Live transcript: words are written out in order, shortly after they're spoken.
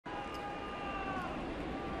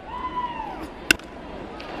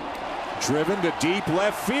Driven to deep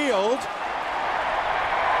left field.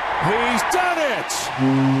 He's done it!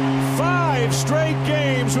 5 straight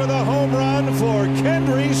games with a home run for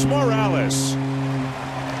Kendrys Morales.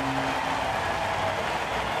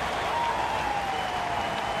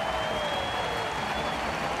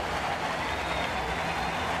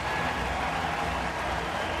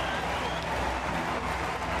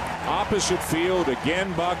 Opposite field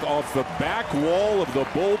again, Buck, off the back wall of the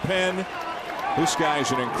bullpen. This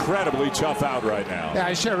guy's an incredibly tough out right now. Yeah,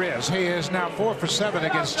 he sure is. He is now 4 for 7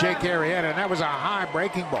 against Jake Arrieta, and that was a high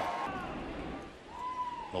breaking ball.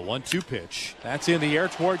 The 1-2 pitch. That's in the air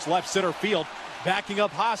towards left center field. Backing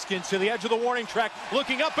up Hoskins to the edge of the warning track.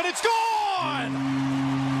 Looking up, and it's gone!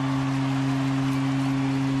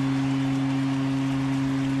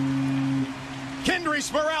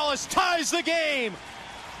 Kendrys Morales ties the game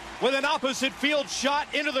with an opposite field shot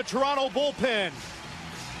into the Toronto bullpen.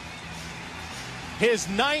 His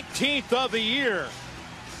 19th of the year.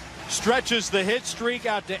 Stretches the hit streak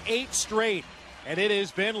out to 8 straight, and it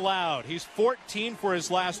has been loud. He's 14 for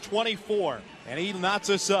his last 24, and he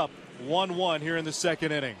knots us up 1-1 here in the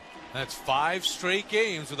second inning. That's 5 straight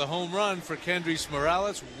games with a home run for Kendrys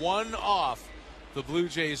Morales, 1 off the Blue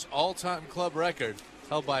Jays all-time club record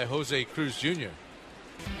held by Jose Cruz Jr.